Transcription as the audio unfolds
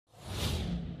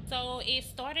So it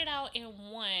started out in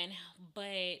one, but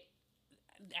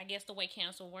I guess the way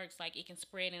cancer works, like it can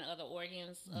spread in other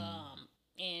organs. And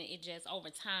it just over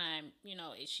time,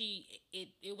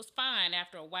 it was fine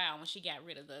after a while when she got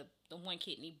rid of the one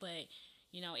kidney, but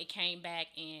it came back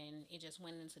and it just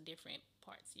went into different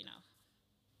parts.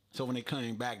 So when it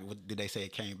came back, did they say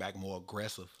it came back more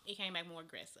aggressive? It came back more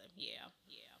aggressive. Yeah,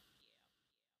 yeah.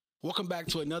 Welcome back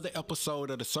to another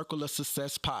episode of the Circle of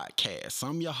Success podcast.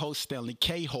 I'm your host, Stanley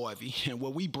K. Harvey, and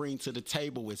what we bring to the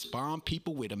table is bomb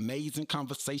people with amazing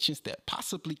conversations that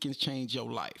possibly can change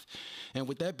your life. And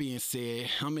with that being said,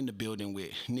 I'm in the building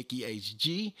with Nikki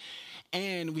H.G.,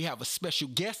 and we have a special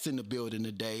guest in the building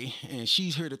today, and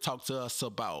she's here to talk to us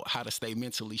about how to stay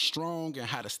mentally strong and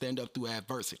how to stand up through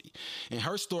adversity. And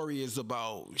her story is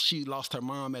about she lost her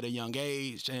mom at a young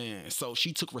age, and so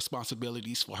she took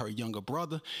responsibilities for her younger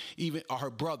brother, or her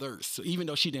brothers. Even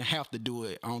though she didn't have to do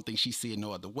it, I don't think she see it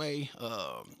no other way.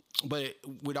 But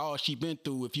with all she been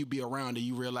through, if you be around her,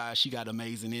 you realize she got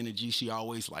amazing energy. She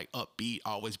always like upbeat,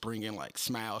 always bringing like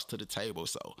smiles to the table.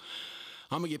 So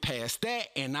I'm gonna get past that,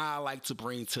 and I like to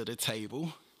bring to the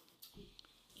table.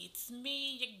 It's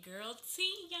me, your girl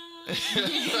Teon.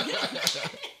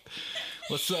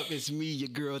 What's up? It's me, your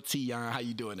girl Teon. How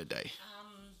you doing today?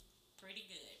 Pretty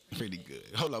good. Pretty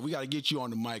good. Hold on, we gotta get you on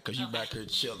the mic because you back here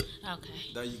chilling. Okay.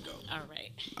 There you go. All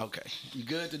right. Okay. You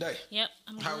good today? Yep.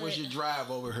 I'm How good. was your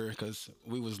drive over here? Because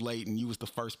we was late and you was the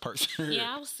first person here.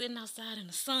 Yeah, I was sitting outside in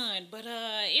the sun, but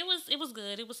it was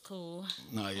good. It was cool.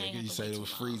 No, yeah, you said it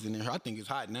was freezing in here. I think it's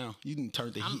hot now. You didn't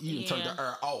turn the heat. You didn't turn the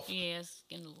air off. Yeah, it's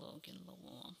getting a little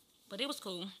warm, but it was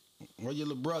cool. Where your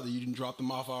little brother? You didn't drop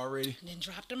them off already? Then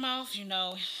dropped him off.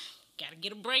 Got to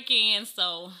get a break in.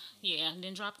 So yeah,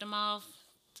 then dropped him off.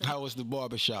 How was the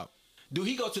barbershop? Do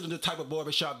he go to the type of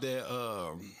barbershop that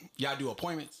y'all do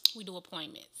appointments? We do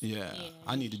appointments. Yeah.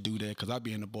 I need to do that because I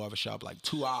be in the barbershop like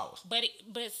 2 hours. But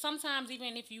sometimes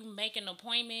even if you make an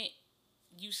appointment,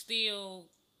 you still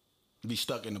be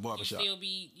stuck in the barbershop.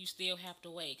 You still have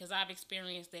to wait, because I've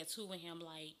experienced that too with him.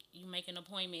 Like, you make an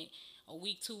appointment a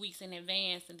week, 2 weeks in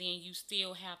advance, and then you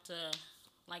still have to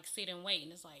like sit and wait,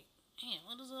 and it's like, man,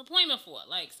 what is the appointment for?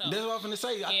 Like, so that's what I'm finna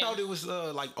say. Yeah. I thought it was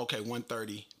like, okay,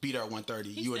 1:30. Be there at 1:30.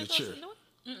 You in the chair.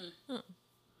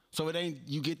 So it ain't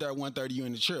you get there at 1:30. You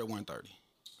in the chair at 1:30.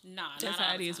 Nah, that's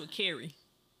how it is with Carrie.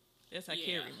 That's how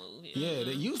Carrie move. Yeah.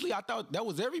 Usually I thought that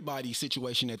was everybody's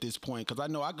situation at this point, because I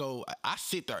know I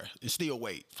sit there and still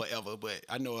wait forever. But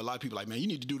I know a lot of people like, man, you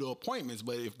need to do the appointments.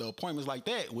 But if the appointment's like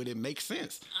that, would it make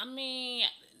sense? I mean,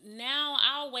 now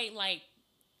I'll wait like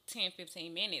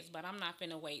 10-15 minutes, but I'm not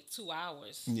finna wait 2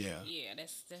 hours. Yeah,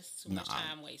 that's too much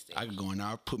time wasted. I can go in there,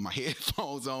 I put my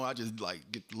headphones on, I just like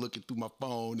get looking through my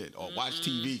phone or watch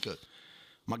TV, because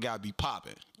my guy be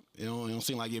popping. It don't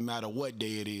seem like it matter what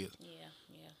day it is. Yeah.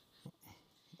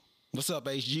 What's up,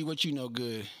 HG? What you know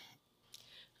good?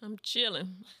 I'm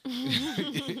chilling.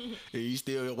 You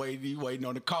still waiting? You waiting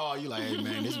on the call? You like, hey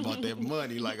man, this about that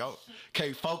money. Like, oh,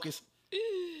 can't focus.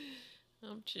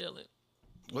 I'm chilling.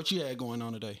 What you had going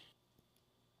on today?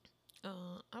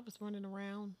 I was running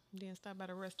around, then stopped by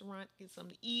the restaurant, get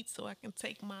something to eat so I can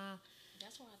take my.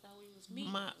 That's why I thought we was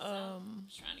meeting. My I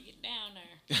was trying to get down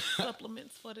there.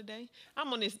 Supplements for today.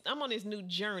 I'm on this new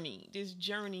journey. This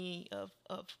journey of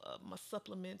my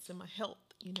supplements and my health.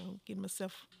 Getting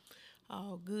myself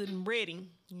all good and ready.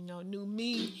 New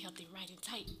me. Healthy, right, and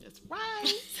tight. That's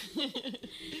right.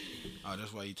 Oh,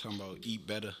 that's why you talking about eat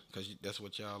better, because that's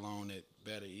what y'all on, at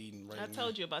better eating right now. I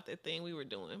told you about that thing we were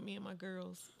doing, me and my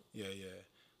girls. Yeah.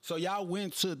 So y'all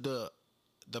went to the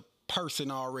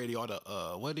person already, or the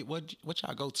what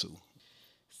y'all go to?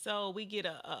 So we get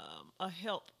a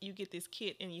help. You get this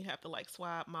kit and you have to like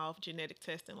swab mouth, genetic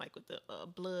testing, like with the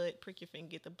blood, prick your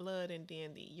finger, get the blood, and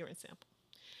then the urine sample.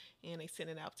 And they send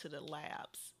it out to the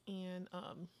labs, and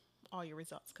all your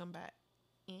results come back.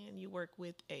 And you work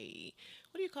with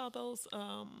what do you call those?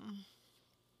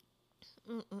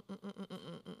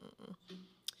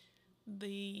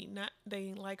 They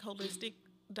like holistic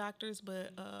doctors,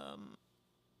 but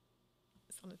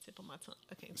it's on the tip of my tongue.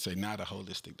 Okay. Say not a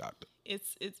holistic doctor.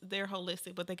 They're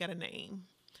holistic, but they got a name.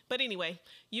 But anyway,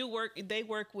 they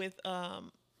work with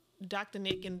Dr.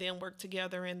 Nick and them work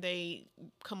together, and they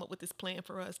come up with this plan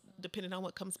for us depending on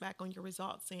what comes back on your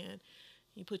results. And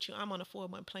I'm on a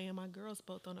 4-month plan. My girls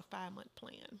both on a 5-month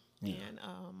plan. Yeah.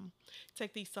 And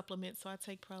take these supplements. So I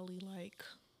take probably like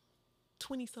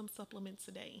 20 some supplements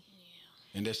a day. Yeah.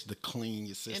 And that's to clean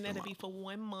your system. And that'll out. be for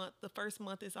 1 month. The first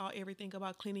month is everything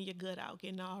about cleaning your gut out,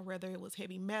 getting all, whether it was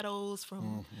heavy metals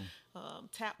from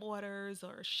tap waters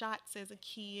or shots as a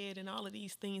kid and all of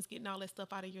these things, getting all that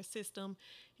stuff out of your system.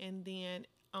 And then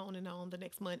on and on. The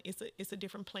next month, it's a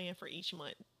different plan for each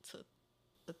month to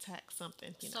attack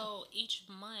something. You know? So each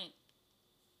month,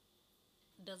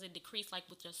 does it decrease like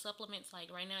with your supplements?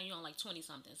 Like right now you're on like 20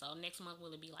 something. So next month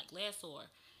will it be like less or?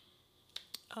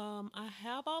 I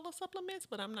have all the supplements,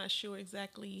 but I'm not sure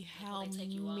exactly how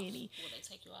many. Will they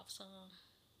take you off some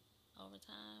over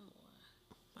time or?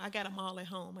 I got them all at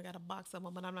home. I got a box of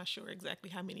them, but I'm not sure exactly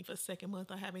how many for the second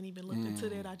month. I haven't even looked into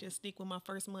that. I just stick with my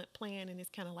first month plan, and it's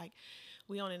kind of like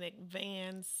we on an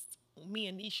advanced. Me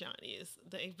and Nishan is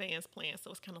the advanced plan,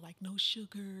 so it's kind of like no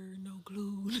sugar, no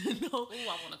gluten, no. Ooh,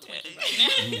 I want a Twinkie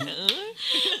right now.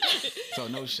 So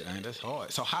no sugar, that's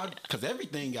hard. So how? Because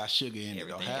everything got sugar in it,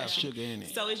 or have sugar in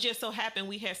it. So it just so happened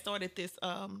we had started this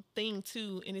thing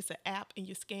too, and it's an app, and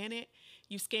you scan it.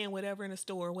 You scan whatever in the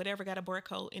store, whatever got a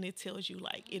barcode, and it tells you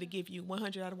like it'll give you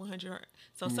 100 out of 100.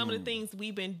 So some of the things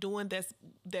we've been doing that's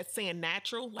saying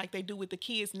natural, like they do with the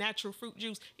kids, natural fruit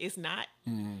juice, it's not.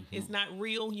 It's not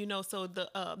real, you know. So the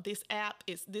this app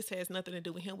this has nothing to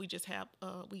do with him. We just have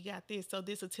we got this. So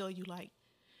this will tell you like,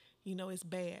 you know, it's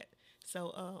bad.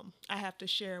 So I have to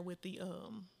share with the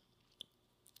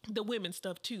women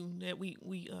stuff too that we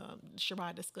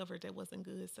Shirai discovered that wasn't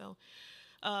good. So.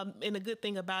 And the good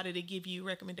thing about it give you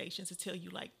recommendations to tell you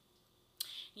like.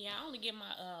 Yeah, I only get my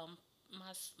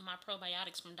my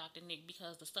probiotics from Dr. Nick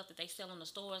because the stuff that they sell in the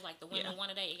stores, like the women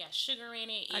one a day, it got sugar in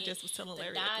it. I just was telling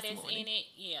Larry that this morning. in it.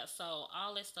 Yeah, so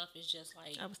all this stuff is just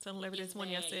like. I was telling Larry this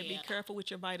morning. I said, be careful with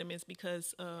your vitamins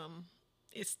because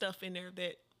it's stuff in there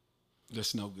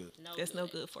that's no good. No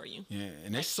good for you. Yeah,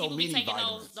 and there's so people many be taking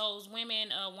vitamins. those women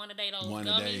one a day, those one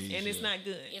gummies, a day, and it's not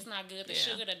good. It's not good. The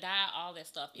sugar, the dye, all that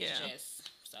stuff is just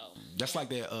so. That's like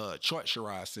that chart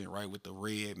Shirai sent, right? With the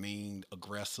red mean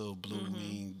aggressive, blue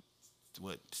mean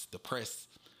what depressed,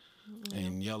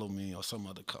 and yellow mean or some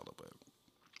other color.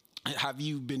 But have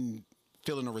you been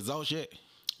feeling the results yet?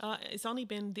 It's only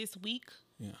been this week.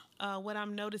 Yeah. What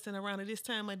I'm noticing around this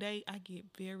time of day, I get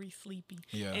very sleepy.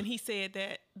 Yeah. And he said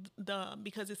that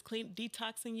because it's clean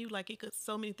detoxing you, like it could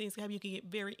so many things can happen. You can get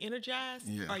very energized,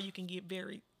 or you can get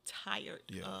very tired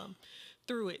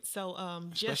through it. So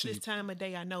just this time of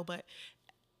day, I know. But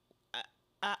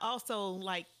I also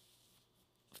like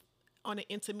on an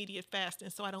intermediate fasting,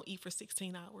 so I don't eat for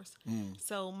 16 hours.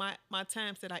 So my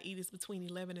times that I eat is between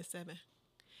 11 and 7.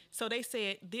 So they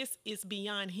said this is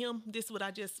beyond him. This is what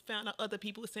I just found out other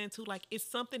people were saying too. Like it's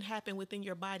something happened within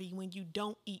your body when you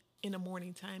don't eat in the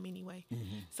morning time anyway.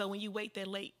 So when you wait that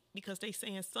late, because they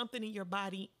saying something in your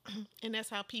body, and that's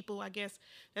how people, I guess,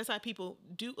 that's how people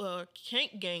do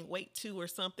can't gain weight too or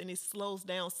something. It slows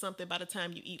down something by the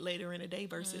time you eat later in the day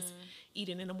versus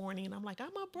eating in the morning. And I'm like, I'm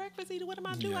a breakfast eater. What am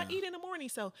I do? I eat in the morning.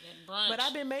 So, but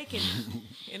I've been making,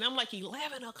 and I'm like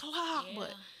 11 o'clock,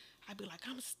 but. I'd be like,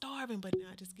 I'm starving, but now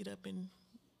I just get up and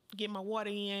get my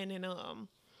water in, and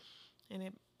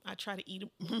I try to eat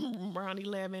around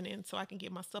 11, and so I can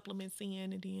get my supplements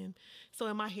in, and then so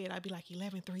in my head I'd be like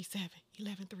 11:37,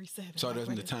 11:37. So those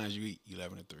are the times you eat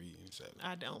 11 to 3 and 7.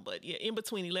 I don't, but yeah, in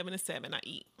between 11 and 7 I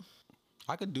eat.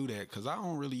 I could do that because I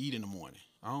don't really eat in the morning.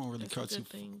 I don't really care too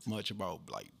much about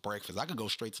like breakfast. I could go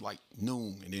straight to like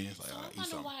noon and then it's like I eat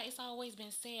something. I wonder why it's always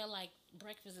been said like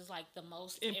breakfast is like the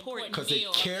most important because it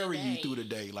carry you through the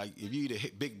day. Like if you eat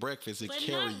a big breakfast, it carry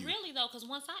you. But not really though, because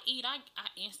once I eat, I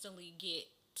instantly get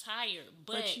tired.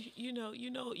 But you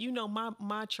know,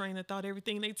 my trainer thought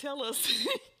everything they tell us.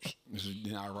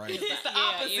 Not right. It's the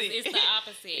opposite. It's the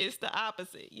opposite. It's the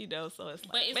opposite. You know, so it's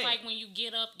like. But it's like when you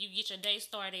get up, you get your day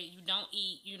started. You don't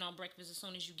eat, breakfast as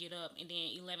soon as you get up, and then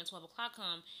 11, 12 o'clock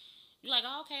come. You're like,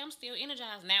 oh, okay, I'm still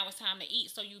energized. Now it's time to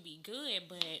eat, so you be good.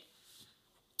 But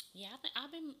yeah,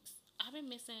 I've been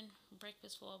missing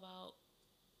breakfast for about.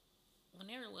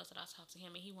 Whenever it was that I talked to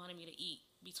him, and he wanted me to eat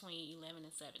between 11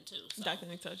 and 7 too. So. Dr.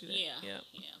 Nick told you that. Yeah.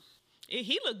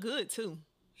 He looked good too.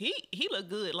 He looked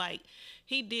good. Like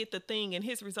he did the thing and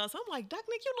his results. I'm like, Dr.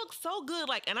 Nick, you look so good.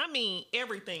 Like, and I mean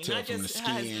everything, not just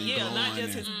not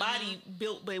just his body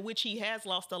built, but which he has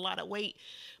lost a lot of weight,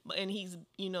 and he's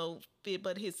fit,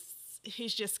 but his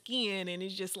just skin and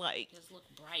it's just like just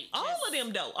look bright. All of them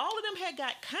had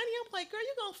got kind of. I'm like, girl,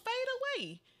 you're gonna fade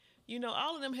away.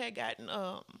 All of them had gotten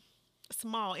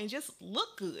small and just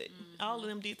look good. All of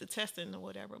them did the testing or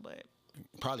whatever, but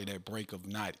probably that break of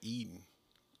not eating,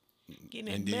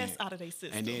 getting that mess out of their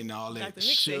system, and then all that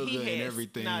sugar and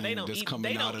everything that's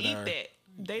coming out of there.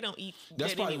 They don't eat.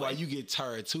 That's probably why you get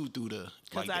tired too through the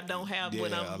because I don't have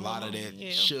a lot of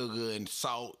that sugar and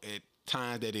salt at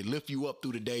times that it lift you up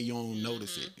through the day. You don't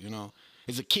notice it,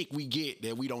 it's a kick we get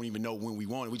that we don't even know when we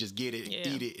want it. We just get it,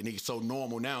 eat it, and it's so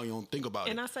normal now you don't think about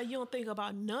it. And I say you don't think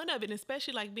about none of it,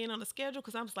 especially like being on the schedule,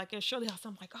 because I'm just like at Shirley House.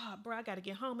 I'm like, oh, bro, I gotta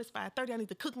get home. It's 5:30. I need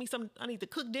to cook me some. I need to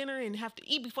cook dinner and have to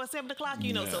eat before 7 o'clock.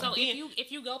 You know. So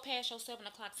if you go past your 7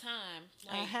 o'clock time,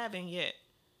 I haven't yet.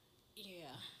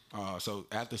 Yeah. So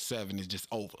after 7 it's just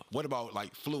over. What about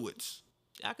like fluids?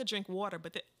 I could drink water,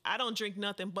 but I don't drink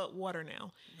nothing but water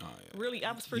now. Oh, yeah. Really,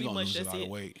 I was pretty much just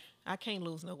it. I can't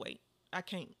lose no weight. I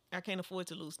can't afford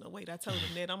to lose no weight. I told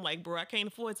him that. I'm like, bro, I can't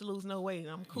afford to lose no weight.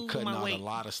 I'm cool with my weight. Cutting out a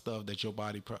lot of stuff that your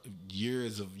body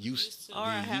years of use. Or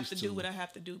I have to do what I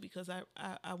have to do because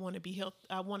I want to be health.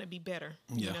 I want to be better.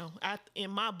 Yeah. You know,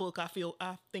 in my book I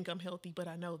think I'm healthy, but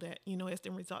I know that as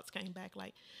the results came back,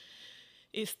 like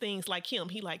it's things like him.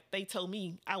 They told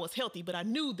me I was healthy, but I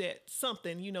knew that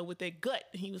something, with that gut.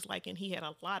 He was like, and he had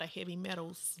a lot of heavy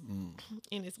metals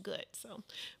in his gut. So,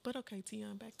 but okay,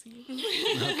 Teon, back to you.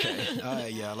 Okay.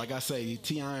 Yeah. Like I say,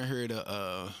 Teon here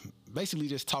to basically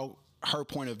just talk her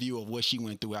point of view of what she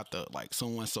went through after like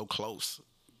someone so close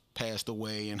passed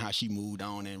away and how she moved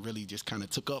on and really just kind of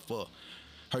took up for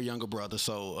her younger brother.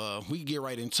 So we can get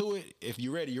right into it. If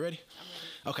you're ready, you ready? I'm ready.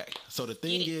 Okay, so the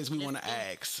thing is, we want to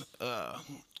ask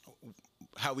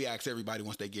how we ask everybody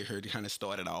once they get here to kind of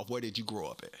start it off. Where did you grow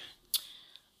up at?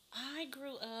 I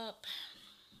grew up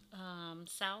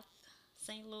South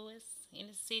St. Louis in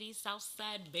the city, South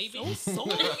Side, baby. So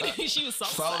she was South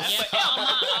Side. Yeah,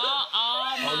 all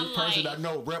my Only person I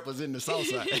know rep was in the South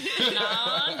Side.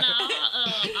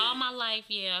 All my life,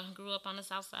 grew up on the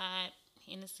South Side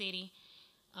in the city.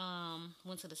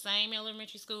 Went to the same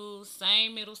elementary school,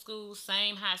 same middle school,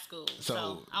 same high school.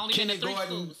 So I only been to 3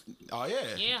 schools. Oh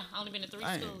yeah. Yeah, I only been to 3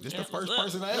 schools. This the first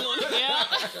person I ever. Yeah,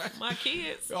 my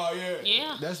kids. Oh yeah.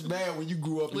 Yeah. That's bad when you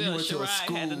grew up and you went to a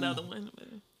school. I had another one.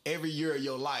 Every year of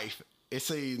your life, it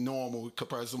seems normal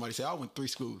compared to somebody say, I went 3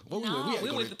 schools. What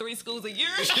we went to 3 schools a year.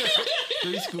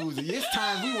 3 schools. It's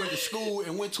times we went to school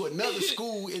and went to another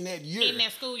school in that year. In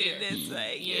that school year. That's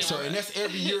like, yeah. So, and that's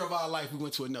every year of our life we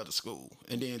went to another school.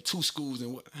 And then 2 schools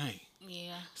and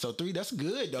yeah. So 3, that's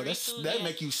good though. That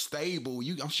make you stable.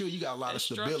 I'm sure you got a lot of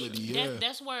stability. Yeah.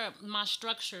 That's where my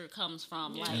structure comes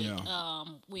from.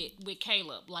 With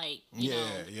Caleb. Like, yeah.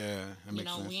 That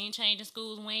makes sense. We ain't changing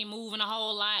schools, we ain't moving a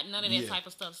whole lot, none of that type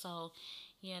of stuff. So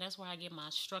yeah, that's where I get my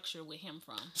structure with him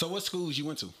from. So what schools you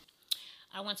went to?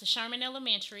 I went to Sherman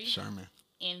Elementary. Sherman.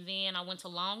 And then I went to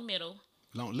Long Middle.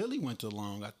 Lily went to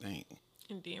Long, I think.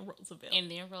 And then Roosevelt.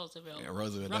 Yeah,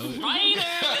 Roosevelt.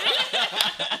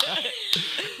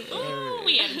 Ooh,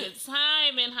 we had a good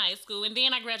time in high school. And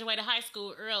then I graduated high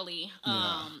school early.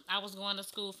 I was going to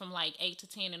school from like 8 to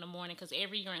 10 in the morning because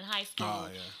every year in high school,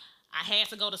 I had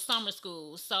to go to summer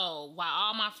school. So while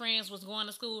all my friends was going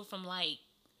to school from like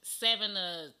 7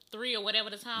 to 3 or whatever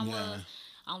the time was,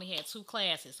 I only had 2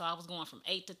 classes. So I was going from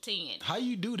 8 to 10. How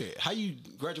you do that? How you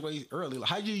graduate early?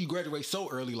 How do you graduate so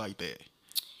early like that?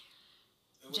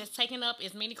 Just taking up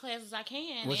as many classes as I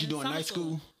can. What you doing, night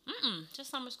school?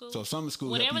 Just summer school. So summer school.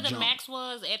 Whatever the max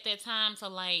was at that time, so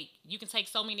like you can take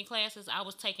so many classes. I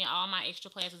was taking all my extra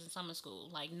classes in summer school.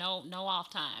 Like no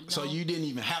off time. So you didn't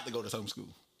even have to go to summer school.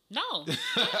 No.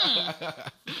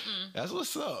 That's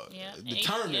what's up. Yeah.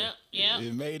 Determined. Yeah.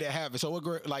 It made that happen. So what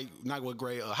grade? Like not what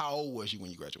grade? How old was you when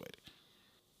you graduated?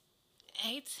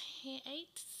 17, 18.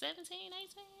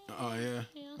 Oh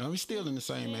yeah. We still in the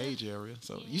same age area,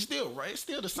 so you still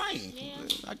still the same. Yeah.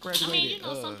 I graduated.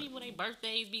 I mean, some people their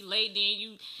birthdays be late,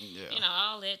 then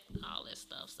all that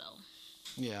stuff. So.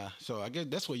 Yeah, so I guess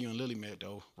that's where you and Lily met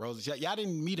though, Rosie. Y'all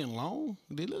didn't meet in Long?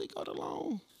 Did Lily go to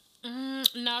Long?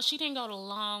 No, she didn't go to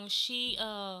Long.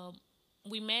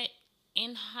 We met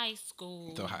in high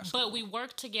school, but we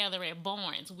worked together at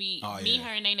Barnes. Me,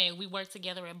 her, and Nene, we worked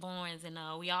together at Barnes, and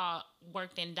we all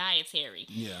worked in dietary.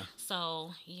 Yeah.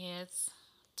 So it's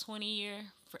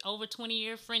over 20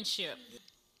 year friendship.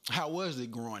 How was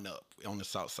it growing up on the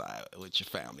South Side with your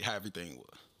family? How everything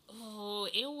was? Oh,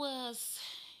 it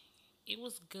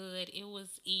was good. It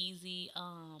was easy.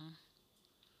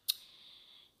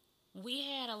 We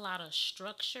had a lot of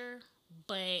structure,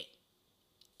 but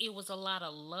it was a lot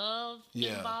of love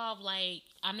involved. Like,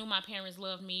 I knew my parents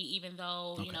loved me even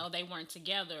though, they weren't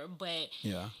together. But,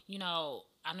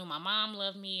 I knew my mom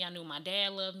loved me. I knew my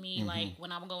dad loved me. Mm-hmm. Like,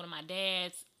 when I would go to my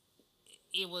dad's,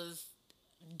 it was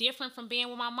different from being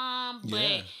with my mom.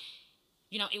 But,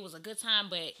 it was a good time.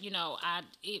 But,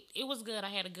 it was good. I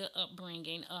had a good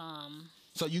upbringing.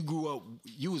 So you grew up,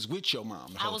 you was with your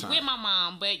mom the I whole was time? with my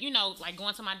mom, but like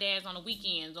going to my dad's on the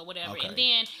weekends or whatever. Okay. And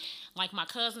then like my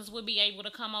cousins would be able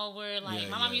to come over. Like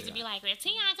my mom used to be like, "Well,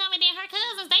 Teon coming, then her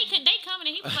cousins they coming,"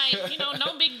 and he was like,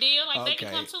 no big deal, like they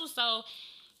can come too. So,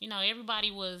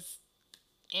 everybody was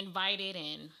invited,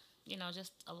 and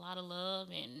just a lot of love.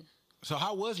 And So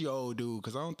how was your old dude?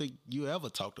 Because I don't think you ever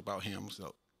talked about him.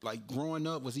 So like growing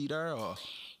up, was he there or?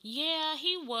 yeah,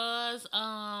 he was.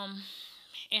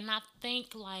 And I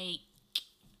think like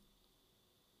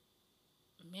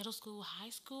middle school, high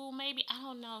school, maybe, I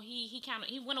don't know. He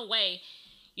went away,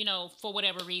 for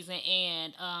whatever reason,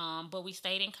 and but we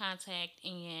stayed in contact,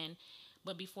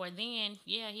 but before then,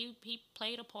 yeah, he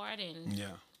played a part, and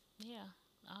Yeah.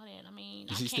 all that. I mean,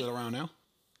 Is he still around now?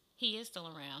 He is still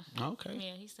around. Okay.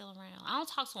 Yeah, he's still around. I don't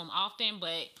talk to him often,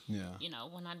 but Yeah.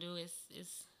 when I do,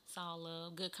 it's all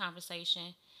love, good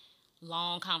conversation,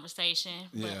 long conversation.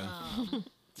 Yeah.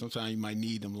 Sometimes you might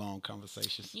need them long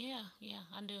conversations. Yeah,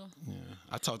 I do. Yeah.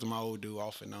 I talk to my old dude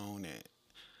off and on, and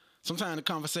sometimes the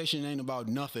conversation ain't about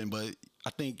nothing, but I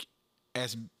think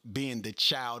as being the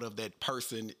child of that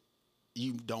person,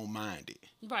 you don't mind it.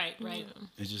 Right. Yeah.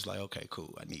 It's just like, okay,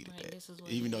 cool, I needed that. This is what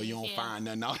Even though you don't find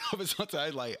nothing out of it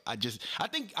sometimes, like I think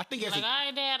as like, all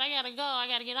right, Dad, I gotta go. I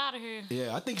gotta get out of here.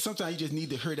 yeah, I think sometimes you just need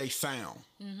to hear they sound.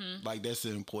 Mm-hmm. Like that's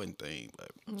an important thing.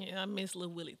 But yeah, I miss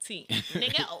little Willie T.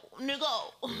 Nigga.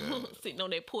 Sitting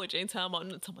on that porch, ain't talking about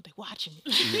nothing. Talking about they watching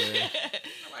me. yeah,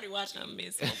 Nobody watching. I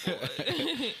miss my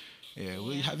boy. yeah.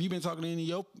 Well, have you been talking to any of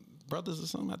your brothers or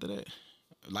something after that?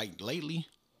 Like lately?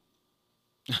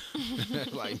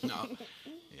 Like no,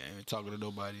 yeah, I ain't been talking to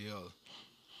nobody else.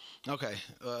 Okay,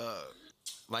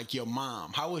 like your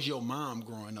mom. How was your mom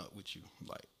growing up with you?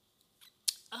 Like,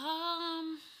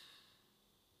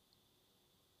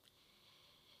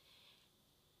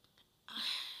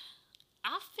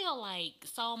 I feel like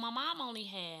so. My mom only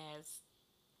has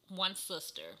one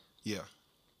sister. yeah,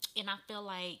 And I feel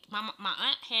like my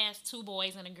aunt has 2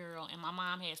 boys and a girl, and my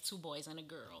mom has 2 boys and a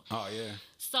girl. oh yeah,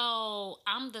 So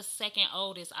I'm the second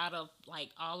oldest out of like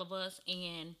all of us,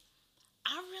 and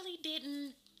I really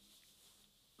didn't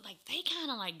like. They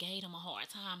kind of like gave them a hard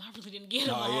time. I really didn't give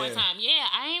them a hard time. Yeah,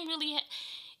 I ain't really.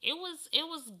 It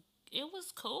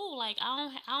was cool. Like I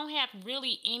don't have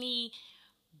really any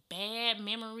bad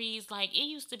memories. Like it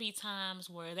used to be times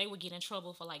where they would get in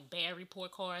trouble for like bad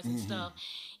report cards and stuff,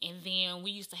 and then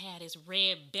we used to have this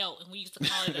red belt, and we used to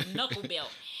call it a knuckle belt,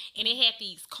 and it had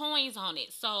these coins on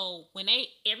it. So when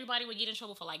everybody would get in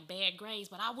trouble for like bad grades,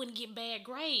 but I wouldn't get bad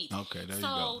grades. Okay, there you so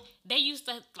go. they used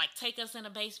to like take us in the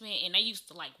basement, and they used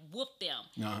to like whoop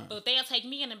them. But they'll take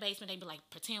me in the basement. They'd be like,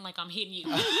 pretend like I'm hitting you,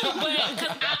 but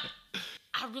because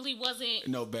I really wasn't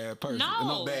no bad person,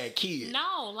 no bad kid.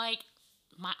 No, like.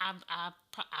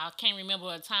 I can't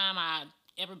remember a time I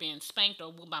ever been spanked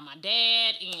or whooped by my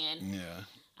dad, and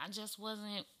I just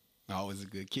wasn't always a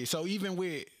good kid. So even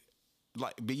with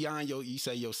like beyond you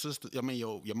say your sister, I mean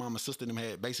your mama's sister, them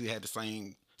basically had the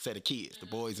same set of kids, the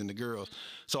boys and the girls.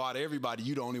 So out of everybody,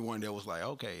 you the only one that was like,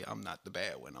 okay, I'm not the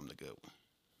bad one, I'm the good one.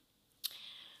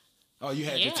 Oh, you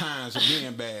had your times of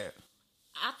being bad.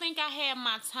 I think I had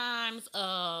my times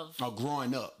of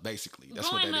growing up, basically. That's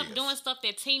growing what that up is. doing stuff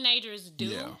that teenagers do.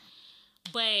 Yeah.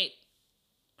 But I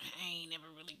ain't never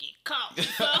really get caught.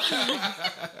 So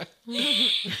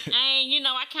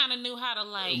I kind of knew how to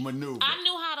like maneuver. I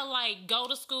knew how to like go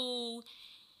to school,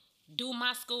 do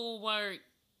my schoolwork,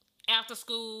 after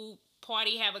school,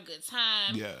 party, have a good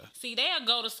time. Yeah. See, they'll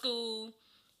go to school,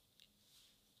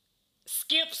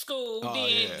 skip school,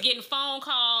 getting phone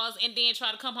calls, and then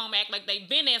try to come home act like they've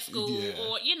been at school,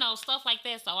 or stuff like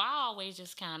that. So I always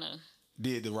just kind of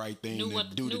did the right thing. Knew what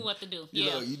to do.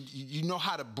 You know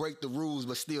how to break the rules,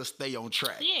 but still stay on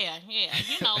track. Yeah. You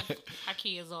know how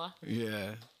kids are.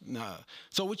 Yeah, nah.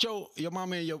 So with your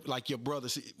mama and your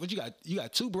brothers, what you got? You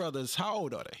got 2 brothers. How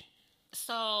old are they?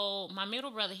 So my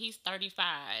middle brother, he's 35.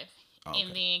 Okay.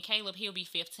 And then Caleb, he'll be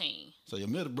 15. So your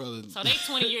middle brother. So they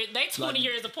 20 years. They 20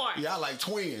 years apart. Y'all like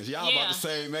twins. Y'all about the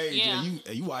same age. Yeah.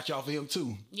 And you watch out for him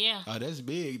too. Yeah. Oh, that's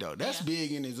big though. That's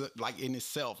big in in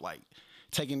itself. Like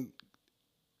taking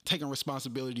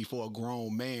responsibility for a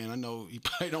grown man. I know you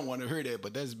probably don't want to hear that,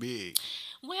 but that's big.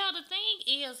 Well, the thing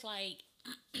is, like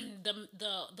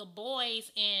the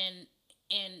boys in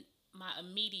my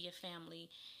immediate family,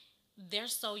 they're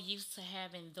so used to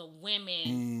having the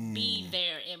women be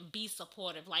there and be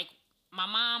supportive. Like my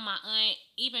mom, my aunt,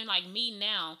 even like me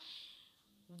now,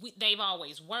 they've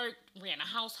always worked, ran a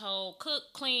household,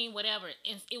 cooked, clean, whatever.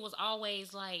 And it was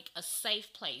always like a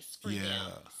safe place for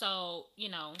them. So,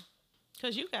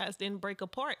 Because you guys didn't break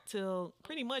apart till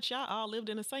pretty much y'all all lived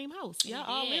in the same house. Y'all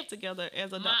all lived together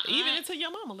as adults, even until your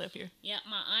mama left here. Yeah,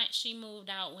 my aunt, she moved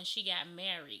out when she got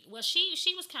married. Well, she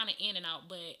was kind of in and out,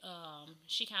 but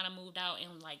she kind of moved out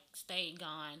and like stayed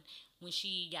gone when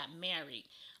she got married.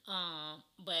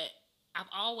 But I've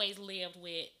always lived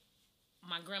with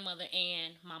my grandmother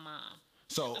and my mom.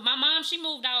 So my mom, she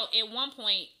moved out at one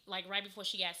point, like right before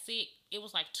she got sick. It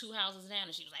was like 2 houses down,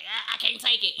 and she was like, I can't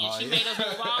take it. And she made us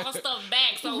move all her stuff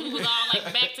back, so we was all like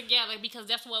back together because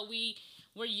that's what we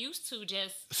were used to.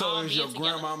 Just so all it was being your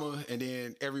together. grandmama and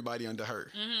then everybody under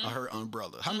her, her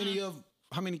umbrella. How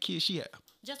many kids she had?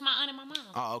 Just my aunt and my mom.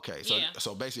 Oh, okay. So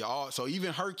so basically so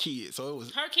even her kids. So it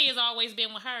was her kids always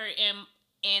been with her, and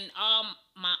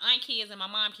my aunt kids and my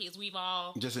mom kids. We've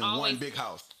all just in always, one big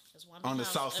house. On the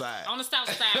south side. On the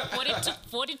south side.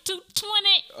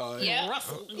 4220. Yeah.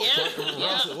 Russell.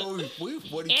 Russell. What we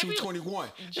 4221.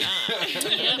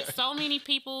 Yep. So many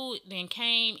people then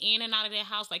came in and out of that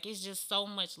house. Like, it's just so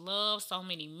much love, so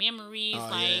many memories.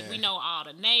 We know all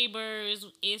the neighbors.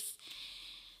 I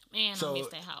miss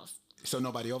that house. So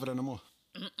nobody over there no more?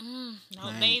 No,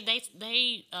 they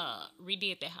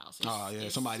redid that house.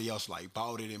 Somebody else like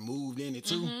bought it and moved in it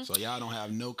too. So y'all don't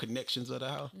have no connections of the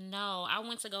house. No, I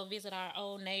went to go visit our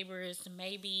old neighbors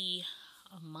maybe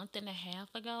a month and a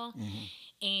half ago,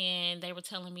 and they were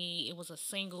telling me it was a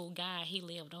single guy. He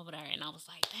lived over there, and I was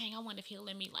like, dang, I wonder if he'll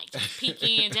let me like just peek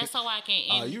in just so I can.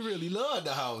 Oh, you really love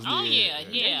the house. Oh yeah.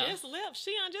 They just left.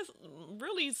 She just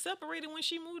really separated when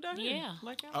she moved out here. Yeah.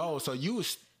 Like, so you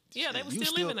was. Yeah, they were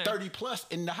still living there. 30 plus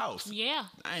in the house. Yeah.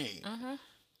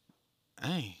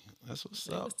 Dang, that's what's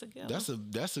up.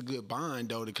 That's a good bond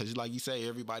though, because like you say,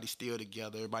 everybody's still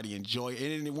together. Everybody enjoy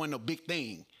it. And it wasn't a big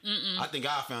thing. I think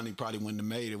our family probably wouldn't have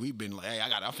made it. We've been like, hey,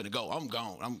 I'm finna go. I'm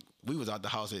gone. We was out the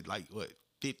house at like what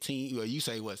 15. Well, you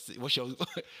say what's your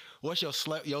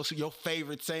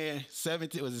favorite saying?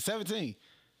 17? Was it 17?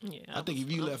 Yeah. I think if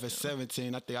you left at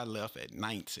 17, I think I left at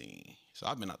 19. So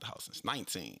I've been out the house since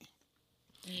 19.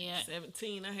 Yeah.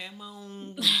 17, I had my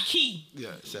own key.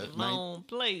 Yeah, my own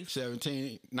place.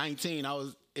 17, 19, I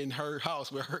was in her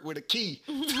house with a key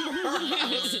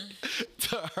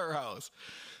to her house.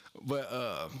 But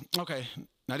okay,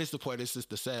 now this is the part. This is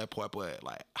the sad part. But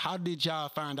like, how did y'all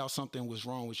find out something was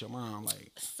wrong with your mom?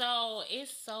 Like, so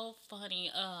it's so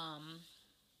funny. I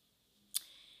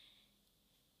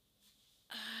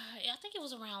think it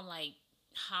was around like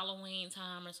Halloween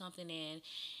time or something, and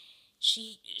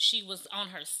she was on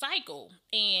her cycle,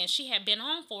 and she had been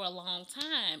on for a long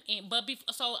time.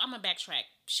 So I'm gonna backtrack.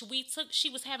 She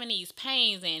was having these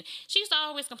pains, and she used to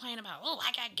always complain about, oh,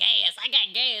 I got gas,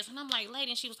 and I'm like,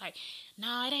 lady, and she was like,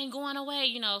 no, it ain't going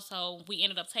away, So we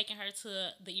ended up taking her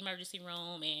to the emergency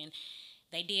room, and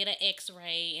they did an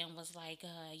X-ray and was like,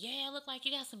 yeah, it looked like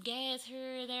you got some gas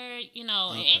here or there,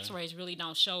 and X-rays really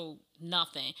don't show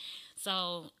nothing.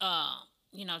 So,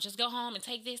 just go home and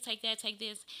take this, take that, take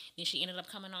this. Then she ended up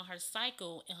coming on her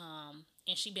cycle,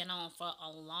 and she been on for a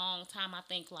long time, I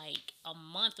think like a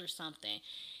month or something.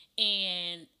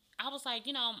 And I was like,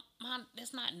 Mom,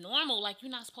 that's not normal. Like,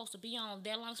 you're not supposed to be on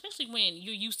that long, especially when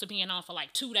you're used to being on for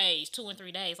like 2 days, 2 and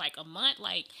 3 days, like a month.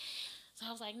 Like, so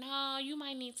I was like, no, you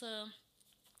might need to,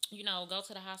 go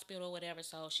to the hospital or whatever.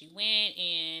 So she went,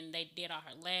 and they did all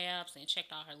her labs and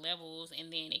checked all her levels.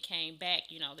 And then it came back,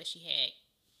 that she had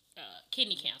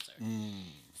kidney cancer.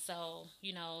 So,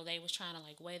 they was trying to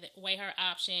like weigh her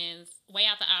options, weigh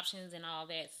out the options and all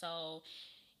that. So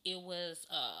it was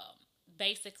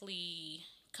basically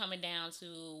coming down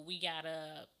to, we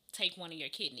gotta take one of your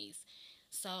kidneys.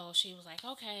 So she was like,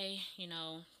 okay,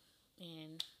 and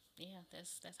yeah,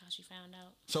 that's how she found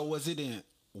out. So was it in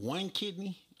one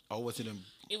kidney, or was it in?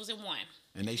 It was in one.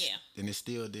 And and it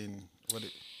still didn't.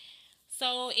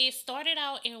 So it started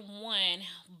out in one,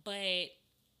 but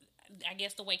I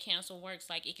guess the way cancer works,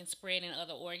 like, it can spread in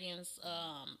other organs,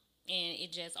 and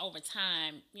it just over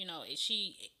time,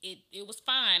 it was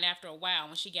fine after a while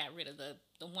when she got rid of the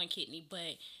one kidney,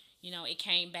 but it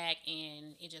came back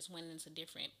and it just went into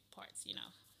different parts.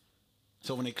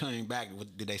 So when it came back,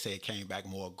 did they say it came back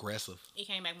more aggressive? It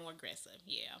came back more aggressive,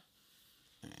 yeah.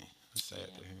 Man, that's sad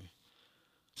to hear.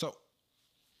 So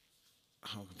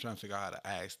I'm trying to figure out how to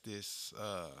ask this.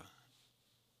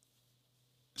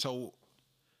 So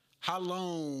how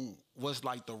long was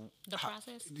like the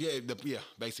process?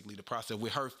 Basically the process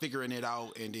with her figuring it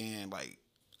out, and then like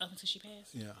up until she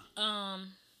passed. Yeah.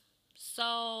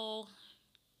 So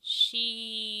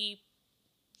she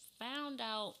found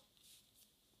out,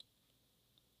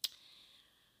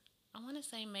 I want to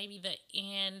say maybe the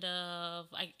end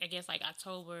of, I guess like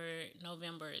October,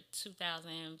 November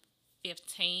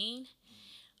 2015.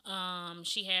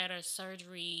 She had her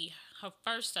surgery, her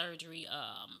first surgery,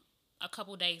 a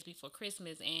couple days before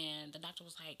Christmas, and the doctor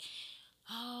was like,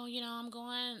 "Oh, I'm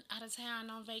going out of town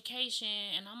on vacation,"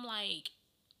 and I'm like,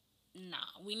 "Nah,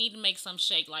 we need to make some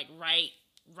shake like right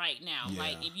now. Yeah.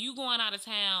 Like if you going out of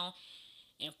town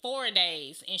in 4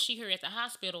 days and she here at the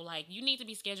hospital, like you need to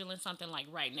be scheduling something like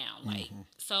right now. Like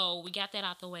so we got that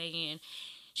out the way, and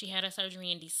she had her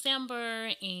surgery in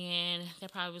December, and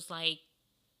that probably was like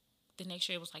the next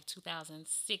year. It was like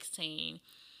 2016.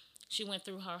 She went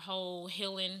through her whole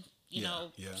healing,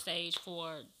 stage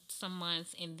for some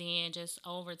months, and then just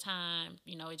over time,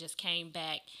 it just came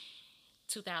back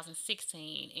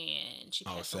 2016, and she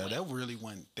passed away. That really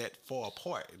went that far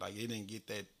apart. Like it didn't get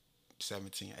that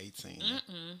 17, 18.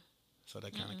 So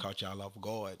that kind of caught y'all off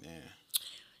guard. Yeah.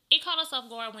 It caught us off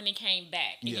guard when it came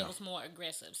back, and Yeah. it was more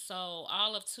aggressive. So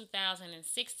all of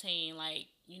 2016, like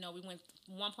we went.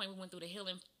 One point we went through the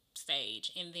healing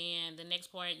stage, and then the next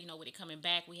part, with it coming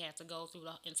back, we had to go through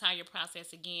the entire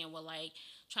process again. With like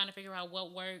trying to figure out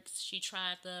what works. She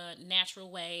tried the natural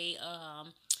way.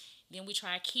 Then we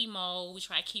tried chemo. We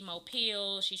tried chemo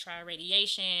pills. She tried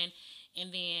radiation,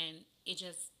 and then it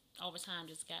just over time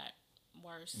just got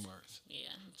worse. Yeah.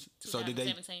 So did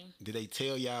they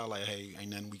tell y'all like, hey,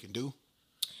 ain't nothing we can do?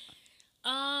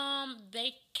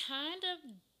 They kind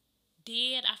of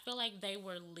did. I feel like they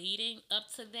were leading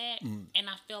up to that, and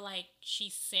I feel like she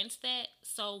sensed that.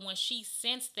 So when she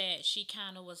sensed that, she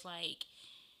kind of was like,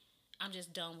 I'm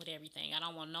just done with everything. I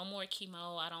don't want no more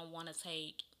chemo. I don't want to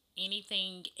take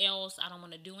anything else. I don't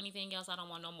want to do anything else. I don't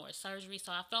want no more surgery.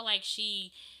 So I felt like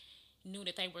she knew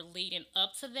that they were leading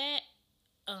up to that.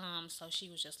 So she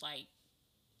was just like,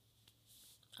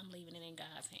 I'm leaving it in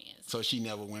God's hands. So she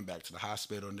never went back to the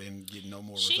hospital and didn't get no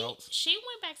more results? She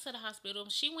went back to the hospital.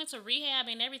 She went to rehab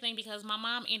and everything because my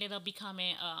mom ended up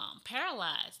becoming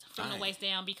paralyzed from the waist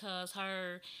down because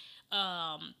her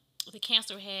the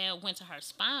cancer had went to her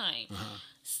spine.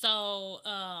 So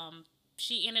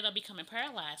she ended up becoming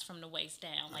paralyzed from the waist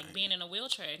down, like being in a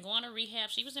wheelchair and going to rehab.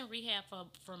 She was in rehab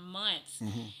for months,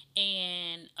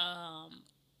 and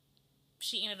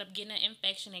she ended up getting an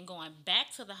infection and going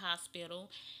back to the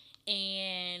hospital.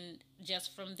 And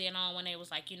just from then on, when they was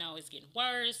like, it's getting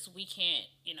worse, we can't,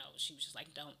 she was just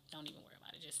like, don't even worry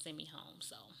about it, just send me home.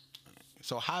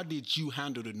 So how did you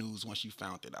handle the news once you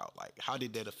found it out? Like, how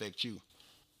did that affect you?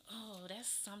 Oh, that's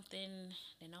something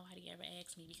that nobody ever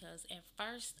asked me, because at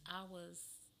first I was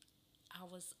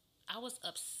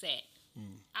upset.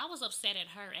 I was upset at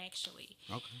her, actually.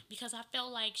 Okay. Because I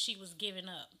felt like she was giving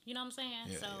up. You know what I'm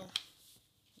saying?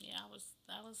 Yeah.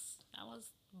 I was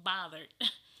bothered.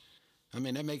 I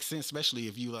mean, that makes sense, especially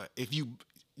if you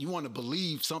want to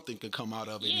believe something could come out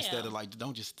of it instead of like,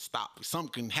 don't just stop.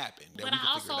 Something can happen. But I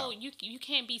also, you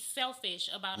can't be selfish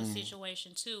about a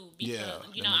situation too, because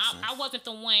I wasn't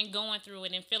the one going through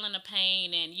it and feeling the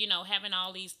pain and having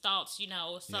all these thoughts.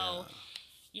 So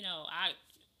I,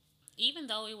 even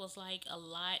though it was like a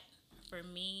lot for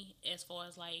me as far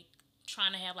as like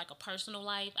trying to have like a personal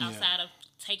life outside of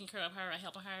taking care of her or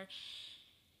helping her,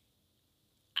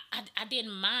 I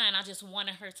didn't mind. I just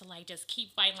wanted her to like just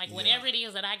keep fighting. Like whatever it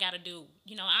is that I gotta do,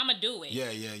 I'ma do it.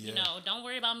 Yeah. Don't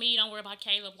worry about me. Don't worry about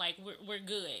Caleb. Like we're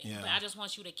good. Yeah. But I just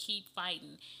want you to keep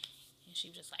fighting. And she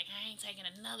was just like, I ain't taking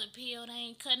another pill. They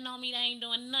ain't cutting on me. They ain't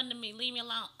doing nothing to me. Leave me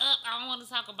alone. I don't want to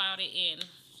talk about it. And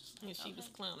she was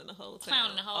clowning the whole time.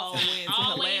 Clowning the whole time.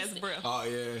 All the way to her last breath. Oh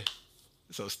yeah.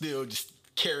 So still just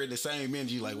carry the same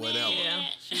energy, like whatever. Yeah,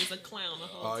 she was a clown the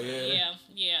whole time.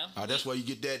 Yeah. Oh, that's where you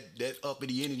get that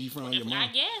uppity energy from your mom. I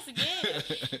guess.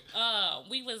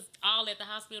 We was all at the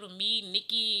hospital, me,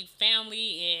 Nikki,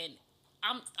 family, and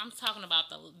I'm talking about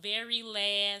the very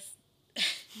last.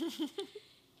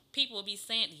 People would be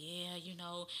saying,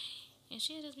 and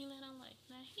she'd just be like, I'm like,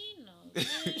 nah, he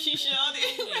knows. She sure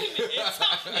did.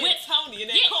 With Tony in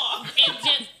that car. And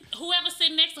just whoever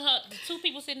sitting next to her, the two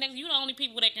people sitting next to you, the only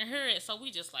people that can hear it. So we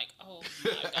just like, oh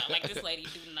my God, like this lady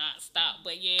do not stop.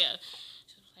 But yeah,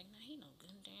 she was like, nah, he know good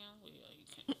and damn well you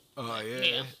can't. Oh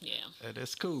yeah. Yeah.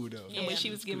 That's cool though. And when she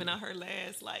was giving out her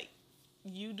last, like,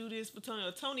 you do this for Tony,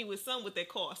 or Tony with some with that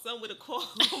car, some with a car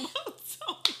about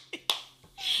Tony.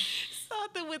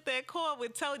 Something with that car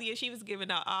with Tony, and she was giving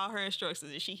out all her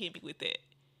instructions, and she hit me with that.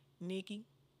 Nikki,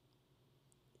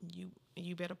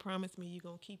 you better promise me you're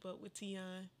gonna keep up with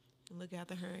Teon and look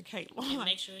after her and Caitlin. And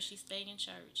make sure she stay in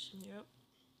church. Yep.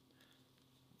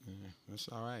 Yeah, that's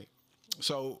all right.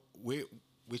 So with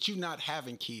you not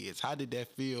having kids, how did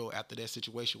that feel after that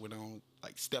situation went on,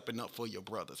 like stepping up for your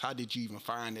brothers? How did you even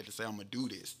find it to say, I'm gonna do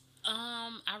this?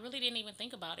 I really didn't even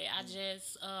think about it. I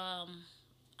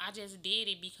just did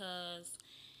it because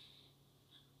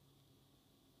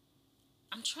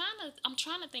I'm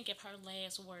trying to think if her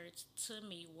last words to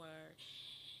me were,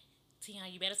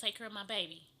 "Teon, you better take care of my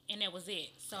baby," and that was it.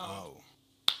 So. Oh.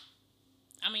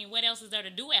 I mean, what else is there to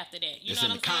do after that? You It's know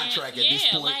in what the I'm contract saying? at this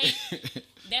point. Like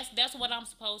that's what I'm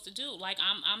supposed to do. Like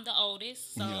I'm the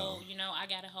oldest, so I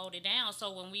gotta hold it down. So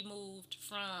when we moved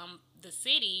from the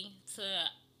city to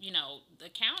the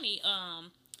county,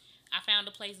 I found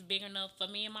a place big enough for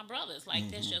me and my brothers. Like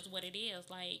that's just what it is.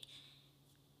 Like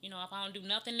if I don't do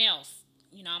nothing else,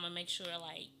 I'm gonna make sure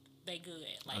like they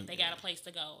good. Like they got a place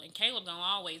to go. And Caleb gonna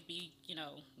always be,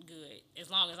 good as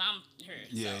long as I'm here.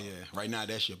 Yeah, so. yeah. Right now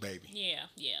that's your baby. Yeah.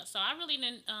 So I really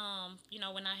didn't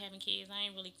when not having kids, I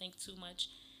ain't really think too much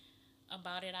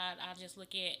about it. I just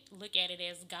look at it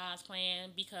as God's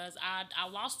plan because I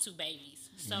lost 2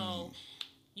 babies. So,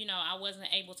 I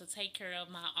wasn't able to take care of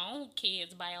my own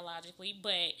kids biologically,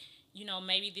 but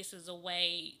maybe this is a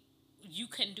way you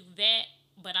couldn't do that,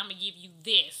 but I'm gonna give you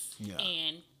this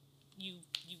and you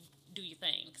do your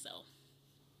thing. So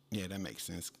yeah, that makes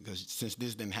sense because since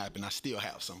this didn't happen, I still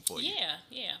have something for you.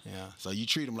 Yeah. So you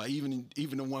treat them like even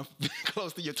the one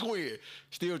close to your twin,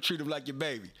 still treat them like your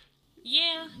baby.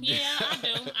 Yeah,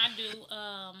 I do.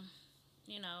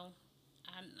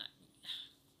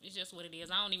 It's just what it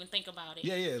is. I don't even think about it.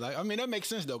 Yeah. Like that makes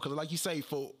sense though, because like you say,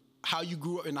 for how you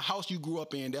grew up in the house you grew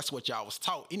up in, that's what y'all was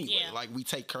taught anyway. Yeah. Like we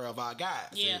take care of our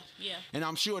guys. Yeah. And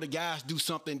I'm sure the guys do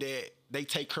something that they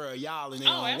take care of y'all in their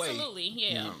own way. Oh, absolutely.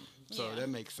 Yeah. So that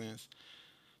makes sense.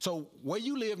 So where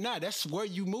you live now, that's where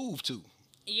you moved to.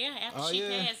 Yeah, after she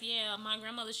passed, my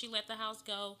grandmother, she let the house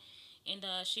go, and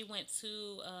she went to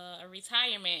a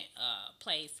retirement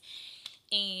place,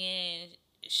 and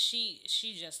she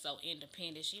just so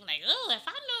independent. She was like, oh, if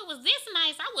I knew it was this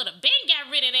nice, I would have been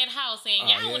got rid of that house, and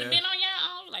y'all would have been on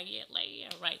y'all own. Like, yeah,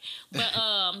 right. But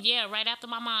right after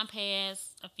my mom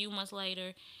passed, a few months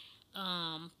later,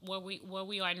 where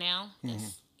we are now,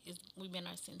 we've been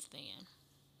there since then.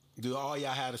 Do all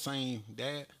y'all have the same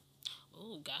dad?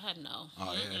 Oh, God, no.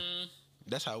 Oh, yeah.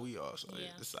 That's how we are, so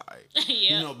it's all right.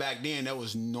 Yeah. Back then, that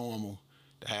was normal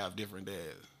to have different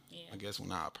dads. Yeah. I guess when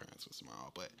our parents were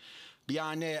small. But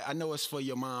beyond that, I know it's for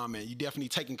your mom, and you definitely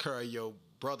taking care of your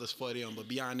brothers for them. But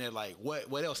beyond that, like,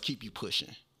 what else keep you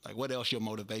pushing? Like, what else your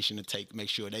motivation to make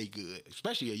sure they good?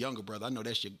 Especially your younger brother. I know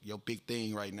that's your big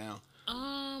thing right now.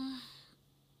 I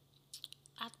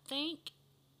think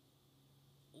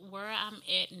where I'm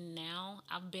at now,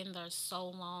 I've been there so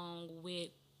long with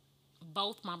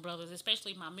both my brothers,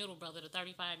 especially my middle brother, the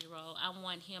 35-year-old. I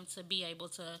want him to be able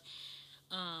to,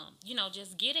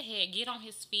 just get ahead, get on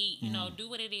his feet, do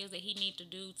what it is that he needs to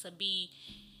do to be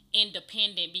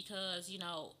independent because,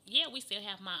 we still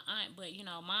have my aunt, but,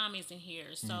 mom isn't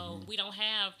here. So we don't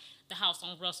have the house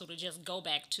on Russell to just go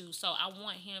back to. So I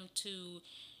want him to,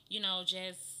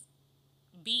 just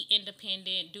be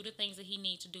independent, do the things that he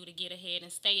needs to do to get ahead and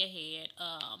stay ahead.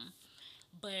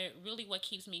 But really what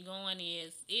keeps me going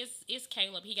is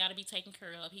Caleb. He got to be taken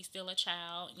care of. He's still a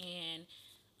child, and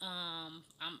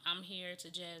I'm here to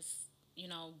just,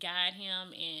 guide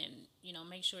him and,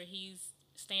 make sure he's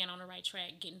staying on the right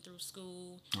track, getting through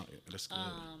school. Oh, yeah, that's good.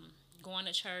 Going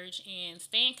to church and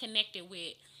staying connected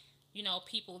with,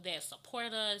 people that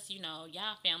support us,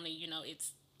 y'all family,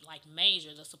 it's like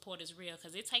major. The support is real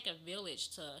because it take a village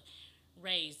to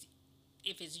raise,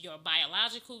 if it's your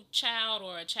biological child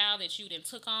or a child that you then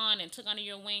took under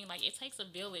your wing, like it takes a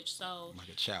village. So like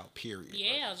a child, period.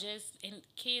 Yeah, right? and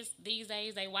kids these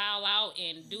days, they wild out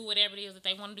and do whatever it is that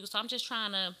they want to do. So I'm just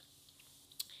trying to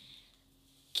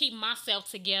keep myself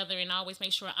together and always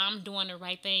make sure I'm doing the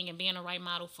right thing and being the right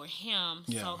model for him,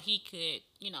 so he could,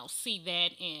 see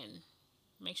that and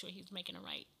make sure he's making the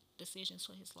right decisions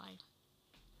for his life.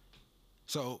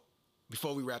 So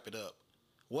before we wrap it up,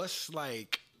 what's the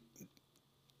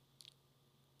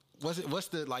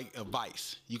like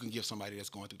advice you can give somebody that's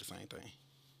going through the same thing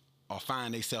or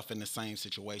find themselves in the same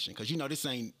situation? Because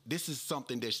this is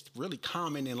something that's really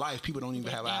common in life. People don't even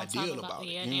have an idea about it.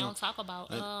 Yeah, they don't talk about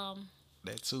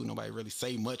that too. Nobody really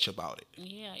say much about it.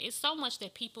 Yeah, it's so much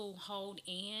that people hold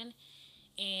in,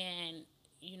 and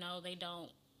they don't.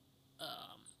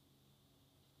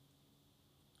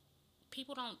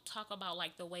 People don't talk about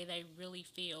like the way they really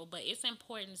feel, but it's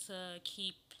important to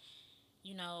keep,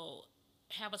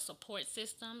 have a support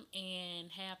system and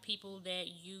have people that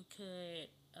you could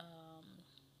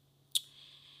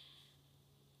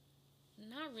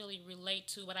not really relate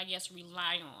to, but I guess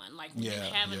rely on. Like when you're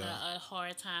having a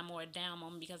hard time or a down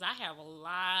moment, because I have a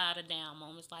lot of down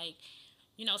moments. Like,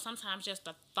 sometimes just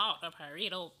the thought of her,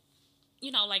 it'll,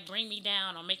 like bring me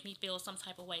down or make me feel some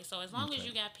type of way. So as long as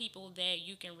you got people that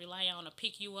you can rely on to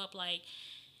pick you up, like,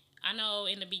 I know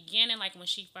in the beginning, like when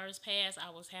she first passed, I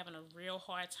was having a real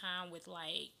hard time with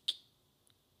like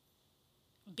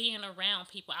being around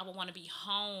people. I would want to be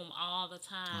home all the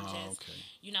time, just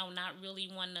okay. not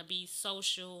really wanting to be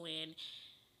social. And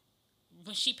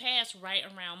when she passed right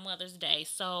around Mother's Day,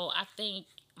 so I think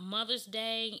Mother's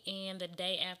Day and the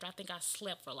day after, I think I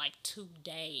slept for like 2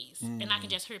 days, and I can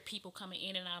just hear people coming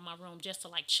in and out of my room just to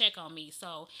like check on me.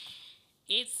 So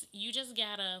you just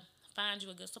gotta find you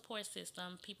a good support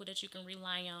system, people that you can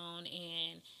rely on,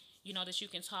 and that you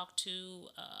can talk to.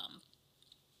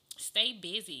 Stay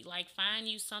busy, like find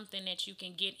you something that you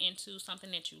can get into,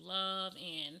 something that you love,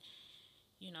 and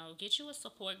get you a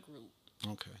support group.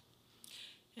 Okay.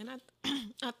 And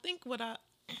I think what I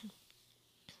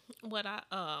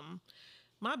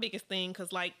my biggest thing,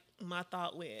 because like my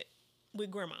thought with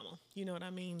grandmama, you know what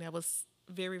I mean, that was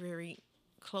very, very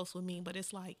close with me. But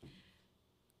it's like,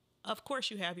 of course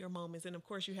you have your moments, and of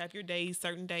course you have your days,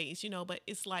 certain days, but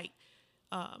it's like,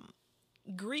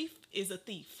 grief is a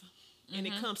thief, and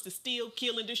it comes to steal,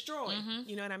 kill, and destroy.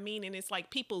 You know what I mean? And it's like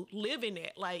people live in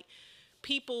that. Like,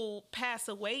 people pass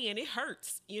away and it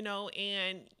hurts,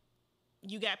 and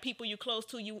you got people you close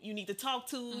to, you need to talk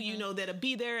to, that'll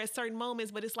be there at certain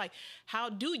moments. But it's like, how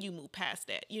do you move past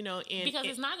that? And because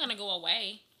it's not going to go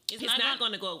away. It's not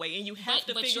going to go away, and you have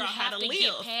to figure out how to live.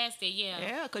 Get past it, yeah.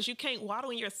 Yeah, because you can't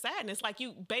waddle in your sadness. Like,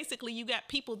 you got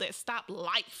people that stop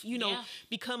life,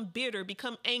 become bitter,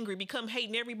 become angry, become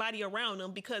hating everybody around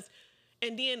them.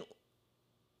 And then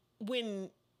when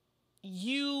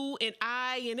you and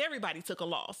I and everybody took a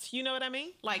loss, you know what I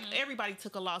mean? Like, everybody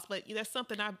took a loss, but that's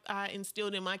something I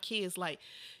instilled in my kids. Like,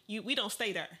 we don't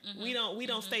stay there. We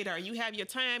don't stay there. You have your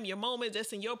time, your moments,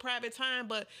 that's in your private time,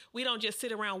 but we don't just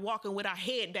sit around walking with our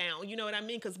head down. You know what I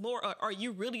mean? Because are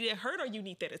you really that hurt, or you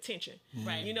need that attention?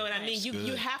 Right. You know what I mean?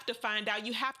 You have to find out.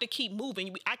 You have to keep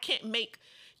moving. I can't make,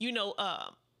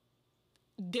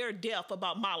 their death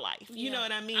about my life. You know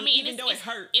what I mean? Even though it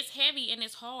hurt. It's heavy and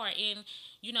it's hard. And,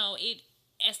 it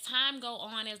as time go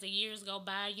on, as the years go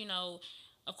by,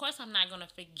 of course I'm not going to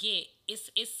forget. It's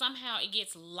somehow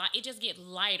it just gets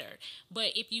lighter.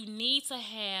 But if you need to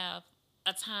have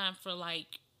a time for like,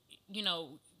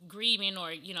 grieving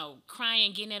or,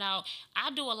 crying, getting it out, I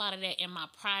do a lot of that in my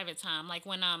private time. Like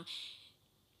when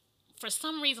for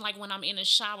some reason, like when I'm in the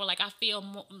shower, like I feel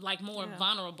more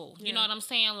vulnerable. You know what I'm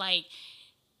saying? Like,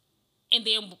 and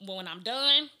then when I'm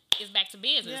done, it's back to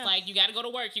business. Yeah. Like, you got to go to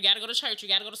work, you got to go to church, you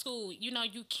got to go to school. You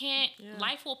can't. Yeah.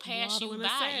 Life will pass you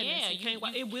by. Yeah,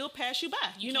 it will pass you by.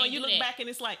 You look back and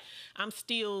it's like, I'm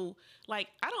still like,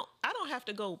 I don't have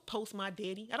to go post my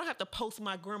daddy. I don't have to post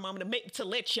my grandmama to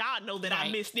let y'all know that I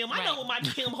miss them. I know what my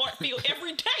damn heart feel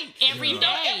every day. Every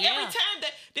day. Every time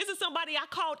that this is somebody I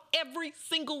called every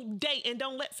single day, and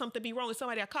don't let something be wrong with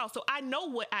somebody I called. So I know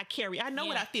what I carry. I know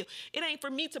what I feel. It ain't for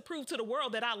me to prove to the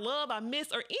world that I love, I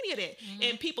miss, or any of that.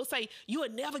 And people say, you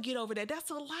would never get over that. That's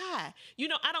a lie.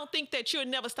 I don't think that you'll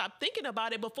never stop thinking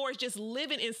about it before it's just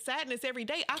living in sadness every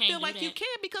day. I feel like you can,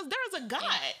 because there's a God.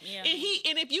 Yeah.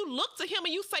 And if you look to him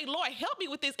and you say, Lord, help me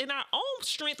with this, in our own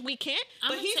strength we can't.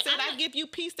 But he said, I give you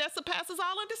peace that surpasses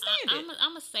all understanding.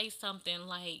 I'm going to say something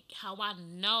like how I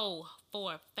know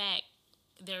for a fact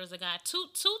there's a God.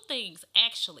 Two things,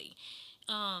 actually.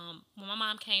 When my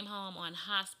mom came home on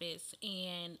hospice,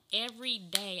 and every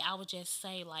day I would just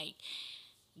say, like,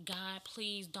 God,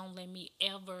 please don't let me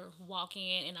ever walk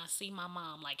in and I see my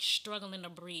mom like struggling to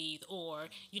breathe, or,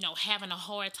 having a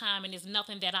hard time, and there's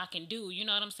nothing that I can do. You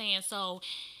know what I'm saying? So,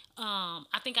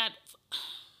 I think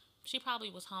she probably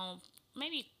was home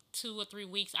maybe 2 or 3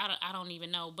 weeks. I don't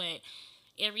even know. But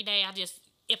every day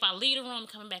if I leave the room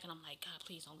coming back, and I'm like, God,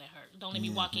 please don't let me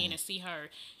walk in and see her,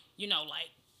 like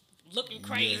looking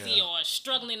crazy or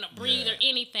struggling to breathe or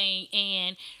anything.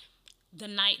 And the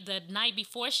night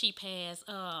before she passed,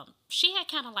 she had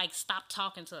kind of like stopped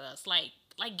talking to us, like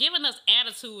giving us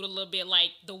attitude a little bit,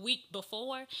 like the week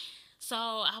before. So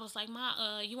I was like,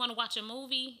 Ma, you want to watch a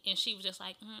movie? And she was just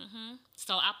like, mm-hmm.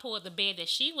 So I pulled the bed that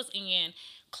she was in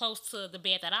close to the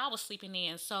bed that I was sleeping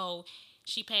in. So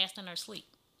she passed in her sleep.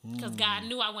 Because God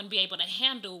knew I wouldn't be able to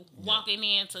handle walking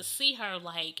in to see her,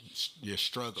 like, you're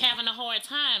struggling, having a hard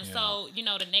time. Yeah. So,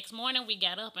 the next morning we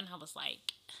got up and I was like,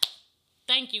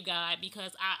 thank you, God,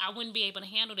 because I wouldn't be able to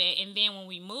handle that. And then when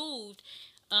we moved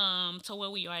to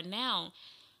where we are now,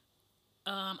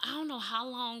 I don't know how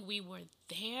long we were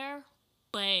there,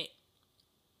 but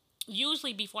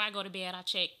usually before I go to bed, I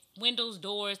check windows,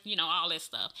 doors, all that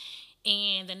stuff.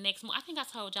 And the next morning, I think I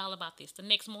told y'all about this. The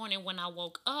next morning when I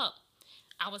woke up,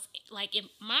 I was like, in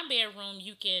my bedroom,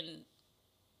 you can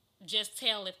just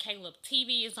tell if Caleb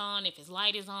TV is on, if his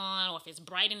light is on, or if it's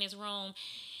bright in his room.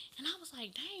 And I was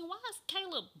like, dang, why is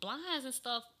Caleb blinds and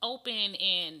stuff open?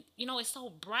 And, you know, it's so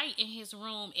bright in his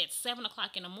room at 7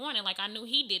 o'clock in the morning. Like, I knew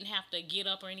he didn't have to get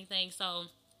up or anything. So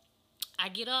I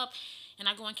get up and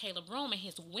I go in Caleb's room, and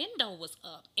his window was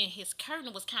up and his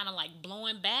curtain was kind of like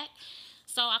blowing back.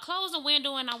 So I closed the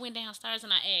window and I went downstairs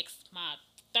and I asked my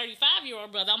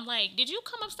 35-year-old brother, I'm like, did you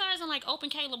come upstairs and like open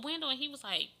Caleb's window? And he was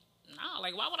like, no,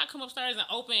 like, why would I come upstairs and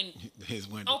open his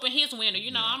window?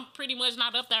 You know, I'm pretty much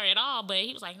not up there at all. But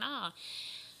he was like, nah.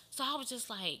 So I was just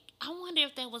like, I wonder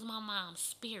if that was my mom's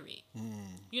spirit.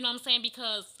 You know what I'm saying?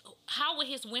 Because how would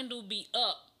his window be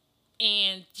up?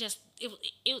 And just, it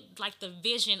like the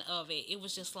vision of it, it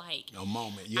was just like, a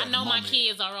moment. I know my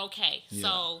kids are okay. Yeah.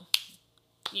 So,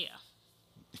 yeah.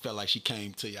 You felt like she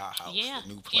came to your house, yeah,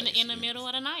 new place. In the middle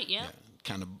of the night, yeah.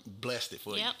 Kind of blessed it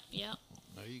for you. Yep.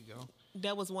 There you go.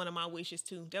 That was one of my wishes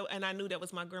too, and I knew that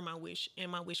was my grandma's wish,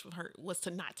 and my wish for her was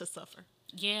not to suffer.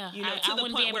 Yeah, you know, to the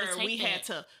point where we had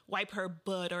to wipe her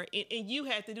butt, and you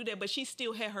had to do that, but she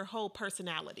still had her whole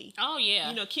personality. Oh yeah,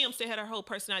 you know, Kim still had her whole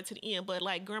personality to the end, but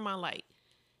like grandma, like,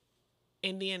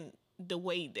 and then the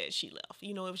way that she left,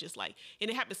 you know, it was just like, and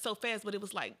it happened so fast, but it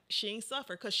was like she ain't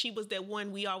suffer because she was that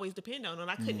one we always depend on,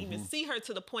 and I couldn't even see her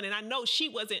to the point, and I know she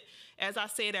wasn't, as I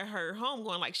said at her home,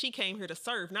 going like she came here to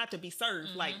serve, not to be served.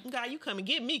 Like, God, you come and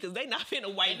get me because they not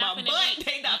finna wipe my butt,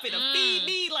 they not finna feed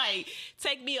me, like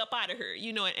take me up out of here,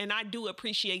 you know. And I do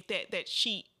appreciate that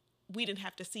we didn't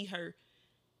have to see her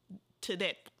to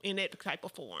that in that type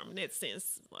of form, in that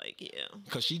sense, like, yeah.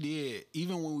 Because she did,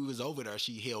 even when we was over there,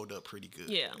 she held up pretty good.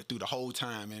 Yeah. Through the whole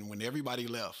time, and when everybody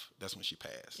left, that's when she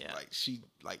passed. Yeah. Like she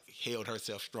held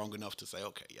herself strong enough to say,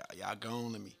 okay, y'all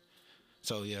gone, let me.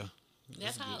 So yeah.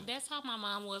 That's how my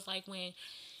mom was, like when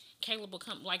Caleb would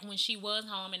come, like when she was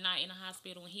home and not in the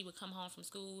hospital, when he would come home from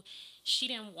school, she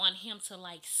didn't want him to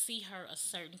like see her a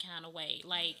certain kind of way,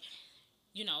 like,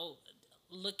 you know,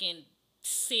 looking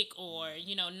sick or,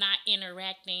 you know, not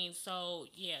interacting. So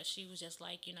yeah, she was just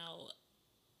like, you know,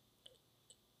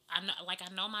 I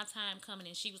know my time coming,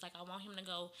 and she was like, I want him to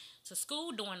go to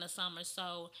school during the summer,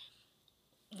 so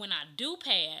when I do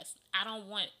pass, I don't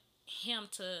want him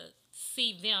to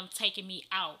see them taking me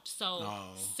out, so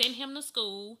send him to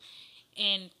school.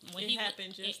 And when it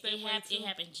happened just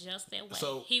that way.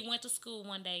 So he went to school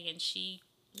one day, and she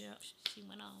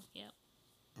went on. Yep.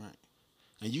 Right.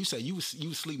 And you say you was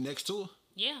sleep next to her?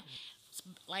 Yeah.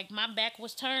 Like my back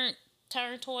was turned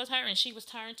towards her, and she was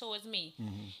turned towards me.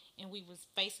 And we was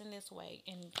facing this way.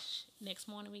 And next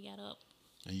morning we got up.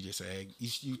 And you just said,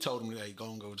 you told him that he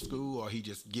go to school, or he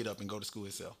just get up and go to school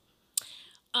himself?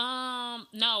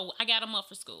 No, I got him up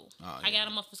for school. I got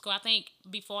him up for school. I think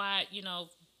before I, you know,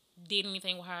 did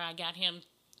anything with her, I got him.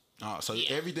 So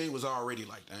everything was already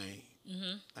like, dang.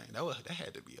 Dang, that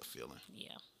had to be a feeling.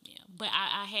 Yeah. But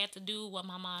I had to do what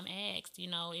my mom asked. You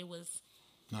know, it was.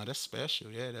 No, that's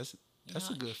special. Yeah, that's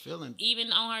a good feeling.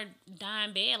 Even on her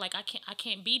dying bed, like I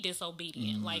can't be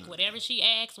disobedient. Like whatever she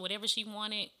asked, whatever she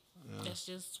wanted, that's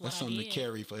just what that's I something did. to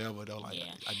carry forever though. Like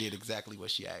I did exactly what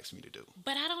she asked me to do.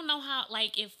 But I don't know how,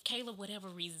 like, if Caleb would ever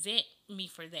resent me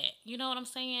for that. You know what I'm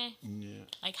saying? Yeah.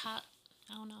 Like how,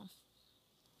 I don't know.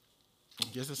 I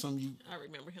guess it's something I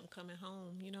remember him coming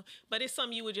home, you know. But it's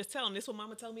something you would just tell him, this is what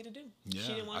mama told me to do. Yeah,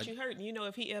 she didn't want you hurting. You know,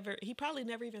 if he probably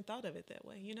never even thought of it that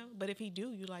way, you know. But if he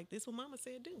do, you like, this is what mama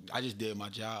said do. I just did my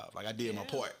job. Like I did my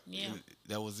part. Yeah.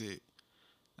 That was it.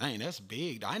 Dang, that's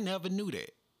big. I never knew that.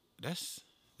 That's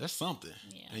something.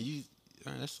 Yeah.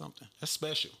 And that's something. That's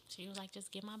special. She was like,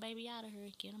 just get my baby out of here.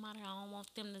 Get him out of here. I don't want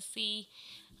him to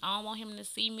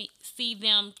see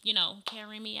them, you know,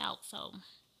 carrying me out. So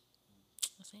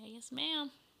I said, yes, ma'am.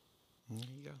 There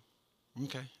you go.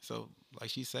 Okay. So, like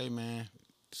she say, man,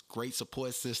 it's a great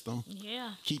support system.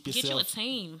 Yeah. Keep yourself. Get you a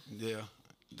team. Yeah.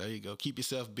 There you go. Keep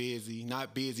yourself busy.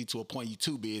 Not busy to a point you're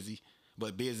too busy,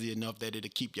 but busy enough that it'll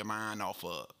keep your mind off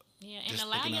of. Yeah, and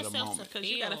allow yourself to feel.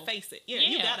 Because you got to face it. Yeah,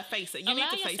 you got to face it. You need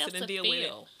to face it and deal with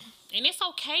it. And it's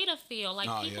okay to feel. Like,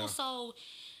 people so,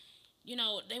 you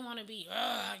know, they want to be,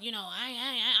 you know,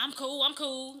 I'm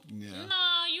cool. Yeah. No,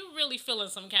 you really feeling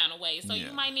some kind of way. So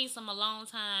you might need some alone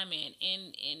time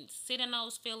and sit in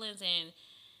those feelings and,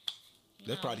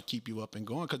 they probably keep you up and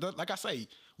going. Because like I say,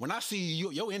 when I see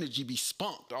you, your energy be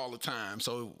spunked all the time.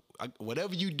 So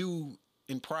whatever you do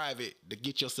in private to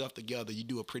get yourself together, you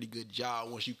do a pretty good job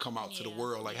once you come out to the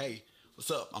world. Like, hey, what's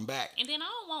up? I'm back. And then I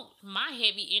don't want my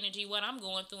heavy energy, what I'm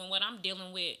going through and what I'm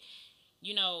dealing with,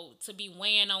 you know, to be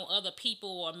weighing on other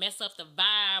people or mess up the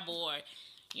vibe or,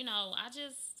 you know,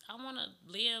 I want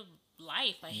to live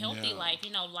life, a healthy life.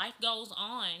 You know, life goes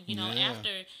on, you know, after,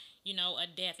 you know, a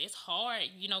death. It's hard,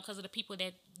 you know, because of the people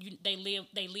that they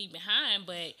leave behind,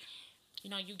 but you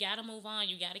know, you gotta move on.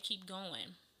 You gotta keep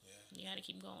going. You gotta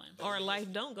keep going. Or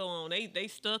life don't go on. They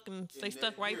stuck and they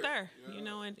stuck right there, you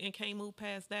know, and can't move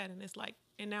past that. And it's like,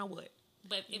 and now what?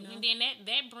 But and then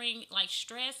that bring like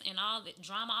stress and all the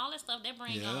drama, all that stuff. That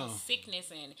bring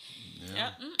sickness and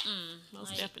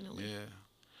most definitely. Yeah.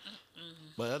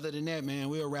 But other than that, man,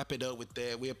 we'll wrap it up with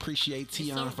that. We appreciate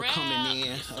Teon for coming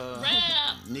in.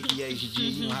 Nikki AG,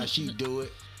 you know how she do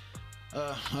it.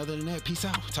 Other than that, peace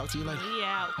out. Talk to you later. We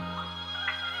out.